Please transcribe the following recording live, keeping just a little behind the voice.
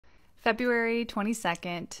February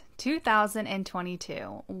 22nd,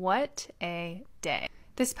 2022. What a day.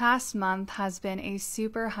 This past month has been a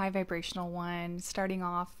super high vibrational one. Starting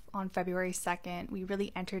off on February 2nd, we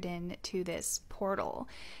really entered into this portal.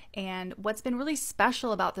 And what's been really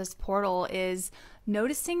special about this portal is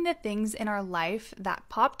noticing the things in our life that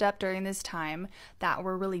popped up during this time that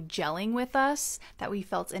were really gelling with us, that we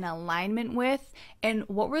felt in alignment with, and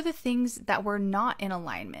what were the things that were not in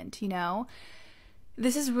alignment,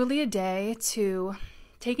 This is really a day to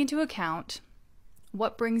take into account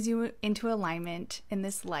what brings you into alignment in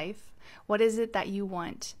this life. What is it that you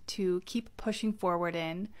want to keep pushing forward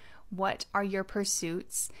in? What are your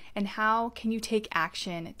pursuits? And how can you take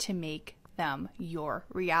action to make them your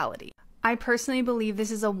reality? I personally believe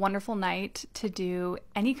this is a wonderful night to do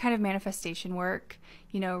any kind of manifestation work.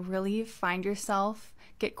 Really find yourself,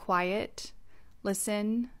 get quiet,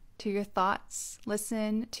 listen to your thoughts,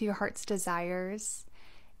 listen to your heart's desires,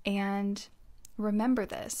 and remember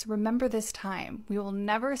this time. We will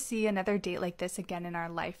never see another date like this again in our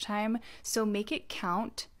lifetime, so make it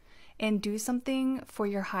count and do something for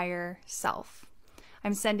your higher self.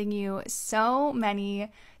 I'm sending you so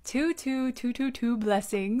many 22222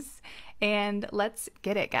 blessings, and let's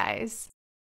get it, guys.